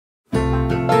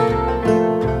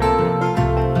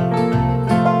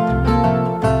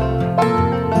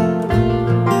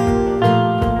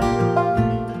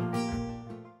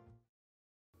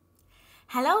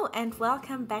Hello and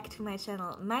welcome back to my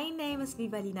channel. My name is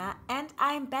Vivalina and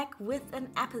I'm back with an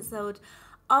episode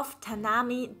of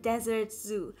Tanami Desert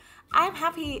Zoo. I'm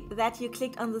happy that you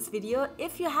clicked on this video.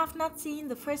 If you have not seen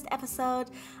the first episode,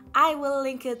 I will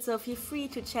link it, so feel free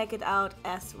to check it out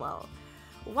as well.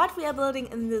 What we are building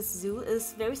in this zoo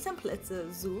is very simple. It's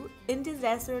a zoo in the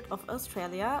desert of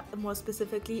Australia, more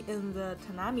specifically in the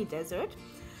Tanami Desert,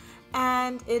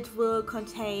 and it will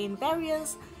contain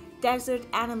various desert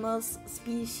animals,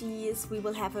 species. We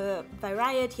will have a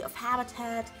variety of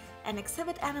habitat and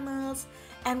exhibit animals.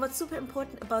 And what's super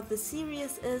important about the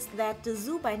series is that the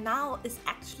zoo by now is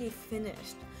actually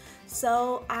finished.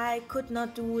 So I could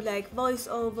not do like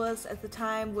voiceovers at the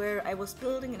time where I was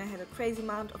building, and I had a crazy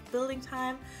amount of building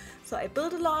time. So I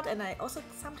built a lot, and I also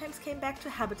sometimes came back to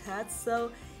habitats.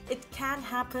 So it can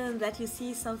happen that you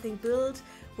see something built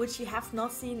which you have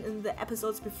not seen in the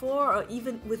episodes before, or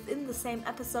even within the same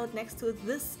episode next to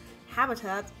this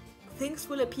habitat, things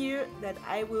will appear that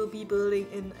I will be building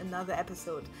in another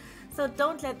episode. So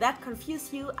don't let that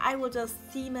confuse you. I will just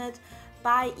theme it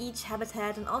by each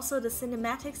habitat, and also the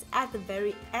cinematics at the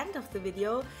very end of the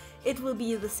video, it will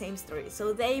be the same story.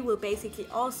 So they will basically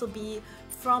also be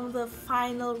from the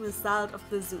final result of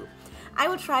the zoo. I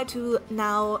will try to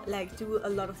now like do a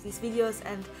lot of these videos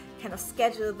and kind of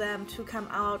schedule them to come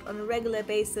out on a regular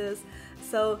basis.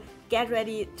 So get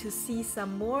ready to see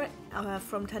some more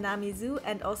from Tanami Zoo,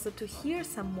 and also to hear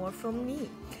some more from me.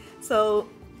 So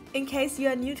in case you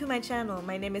are new to my channel,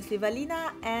 my name is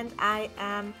Vivalina and I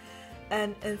am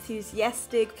an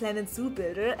enthusiastic Planet Zoo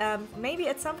builder. Maybe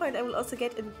at some point I will also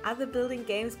get in other building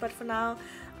games, but for now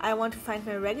I want to find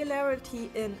my regularity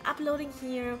in uploading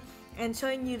here and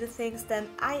showing you the things that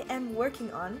I am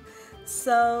working on.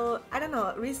 So I don't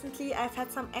know, recently I've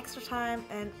had some extra time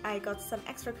and I got some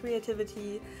extra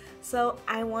creativity, so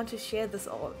I want to share this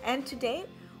all. And today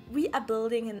we are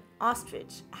building an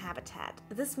ostrich habitat.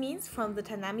 This means from the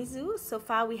Tanami Zoo, so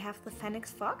far we have the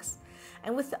phoenix fox,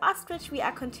 and with the ostrich we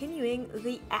are continuing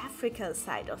the Africa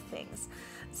side of things.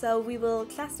 So we will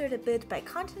cluster it a bit by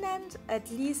continent, at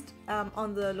least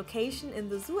on the location in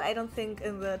the zoo. I don't think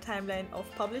in the timeline of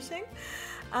publishing,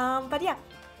 but yeah,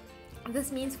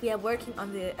 this means we are working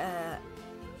on the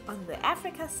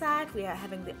Africa side. We are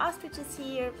having the ostriches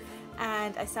here,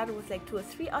 and I started with like 2 or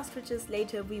 3 ostriches.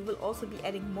 Later we will also be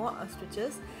adding more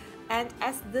ostriches, and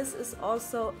as this is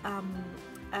also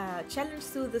a challenge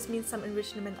zoo, this means some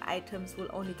enrichment items will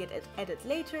only get added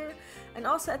later. And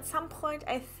also at some point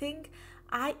I think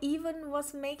I even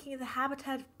was making the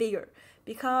habitat bigger,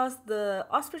 because the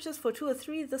ostriches for 2 or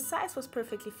 3, the size was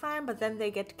perfectly fine, but then they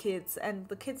get kids and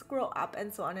the kids grow up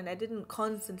and so on, and I didn't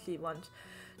constantly want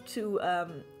to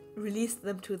release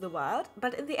them to the wild.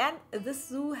 But in the end, this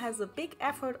zoo has a big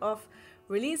effort of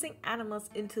releasing animals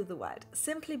into the wild,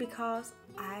 simply because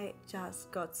I just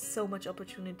got so much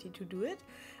opportunity to do it.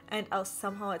 And I was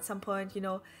somehow at some point, you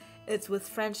know, it's with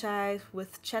franchise,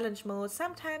 with challenge mode,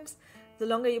 sometimes the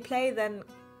longer you play, then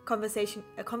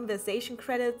conversation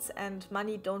credits and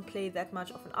money don't play that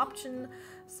much of an option.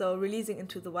 So releasing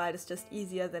into the wild is just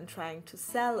easier than trying to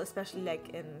sell, especially like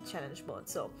in challenge mode.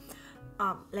 So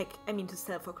I mean to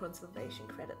sell for conservation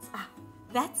credits.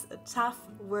 That's a tough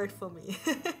word for me.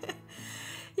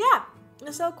 Yeah,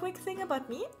 so quick thing about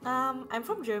me. I'm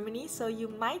from Germany, so you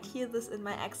might hear this in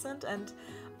my accent, and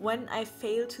when I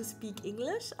fail to speak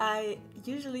English, I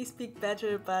usually speak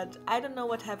better, but I don't know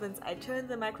what happens. I turn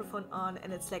the microphone on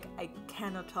and it's like I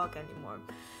cannot talk anymore.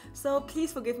 So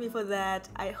please forgive me for that.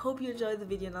 I hope you enjoy the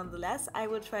video nonetheless. I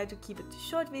will try to keep it to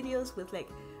short videos with like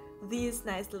these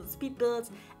nice little speed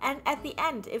builds, and at the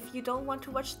end, if you don't want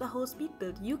to watch the whole speed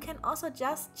build, you can also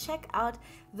just check out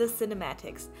the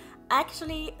cinematics.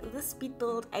 Actually, this speed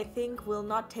build I think will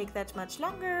not take that much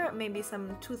longer, maybe some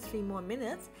 2-3 more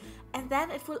minutes, and then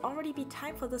it will already be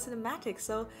time for the cinematics.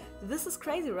 So this is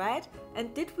crazy, right?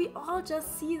 And did we all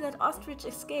just see that ostrich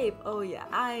escape? Oh yeah,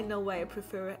 I know why I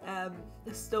prefer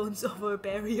stones over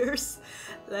barriers.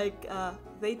 Like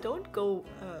they don't go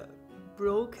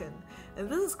broken. And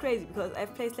this is crazy because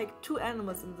I've placed like 2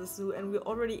 animals in the zoo and we're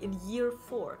already in year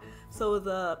 4. So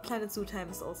the Planet Zoo time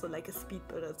is also like a speed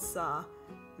build. It's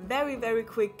very, very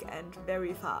quick and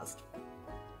very fast.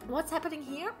 What's happening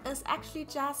here is actually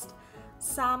just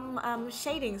some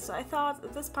shading. So I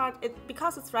thought this part,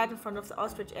 because it's right in front of the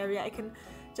ostrich area, I can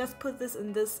just put this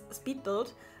in this speed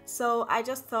build. So I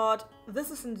just thought,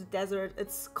 this is in the desert,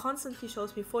 it's constantly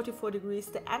shows me 44 degrees,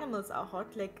 the animals are hot,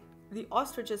 like the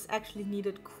ostriches actually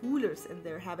needed coolers in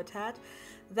their habitat.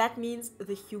 That means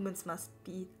the humans must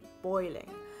be boiling.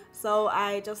 So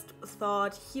I just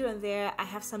thought here and there I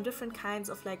have some different kinds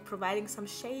of like providing some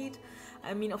shade.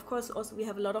 I mean, of course, also we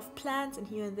have a lot of plants and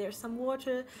here and there some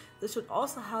water. This should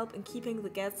also help in keeping the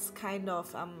guests kind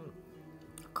of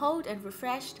cold and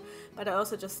refreshed, but I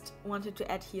also just wanted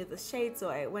to add here the shade, so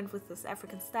I went with this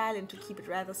African style and to keep it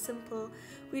rather simple.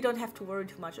 We don't have to worry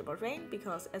too much about rain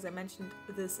because, as I mentioned,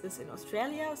 this is in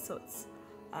Australia, so it's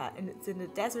in the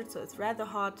desert, so it's rather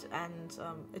hot, and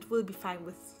it will be fine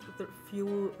with the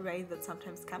few rain that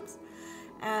sometimes comes.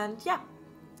 And yeah,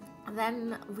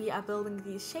 then we are building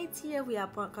these shades here. We are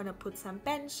gonna put some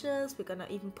benches, we're gonna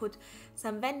even put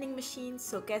some vending machines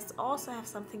so guests also have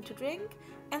something to drink,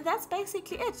 and that's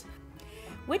basically it.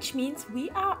 Which means we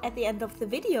are at the end of the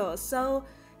video. So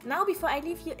now, before I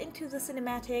leave you into the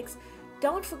cinematics,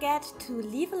 don't forget to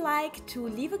leave a like, to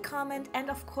leave a comment, and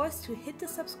of course to hit the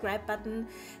subscribe button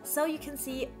so you can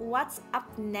see what's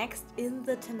up next in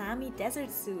the Tanami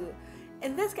Desert Zoo.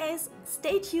 In this case,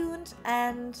 stay tuned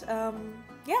and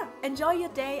yeah, enjoy your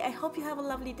day. I hope you have a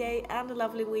lovely day and a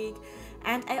lovely week,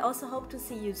 and I also hope to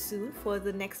see you soon for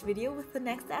the next video with the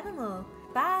next animal.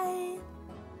 Bye!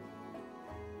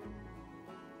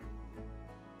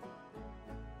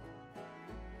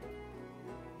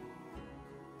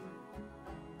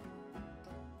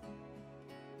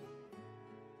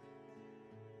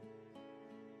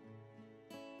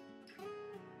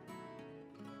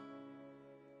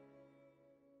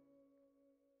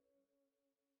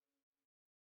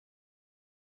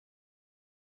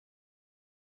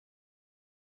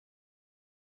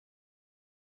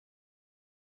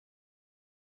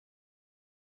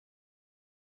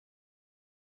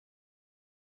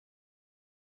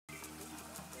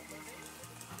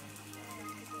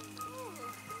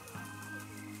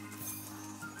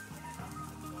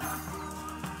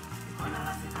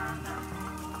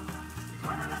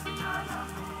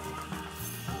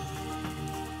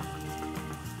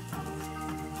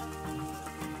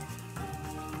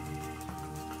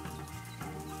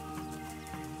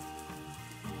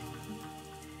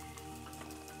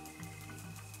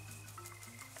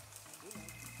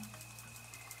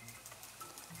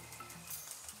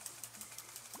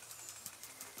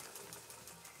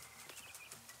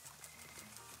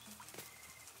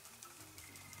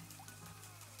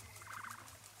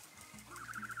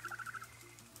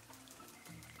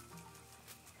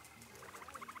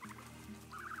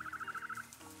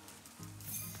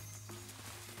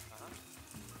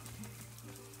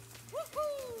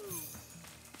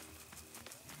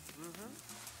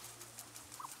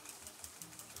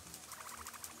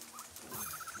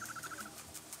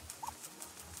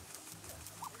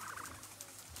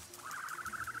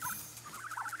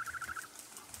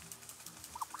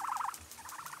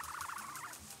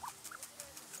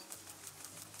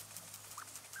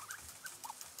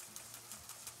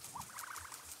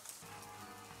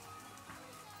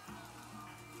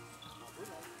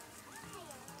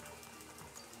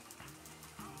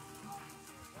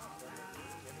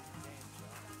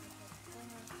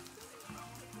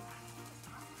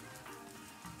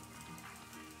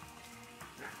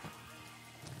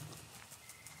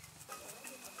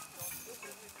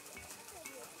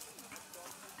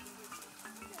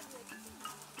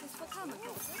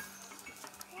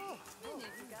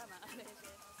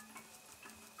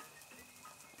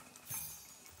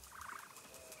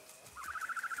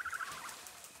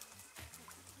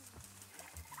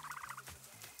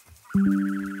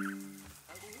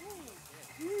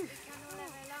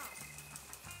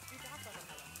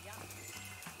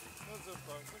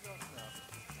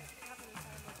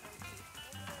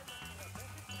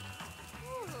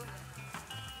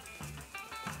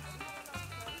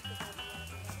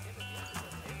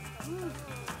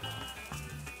 Super.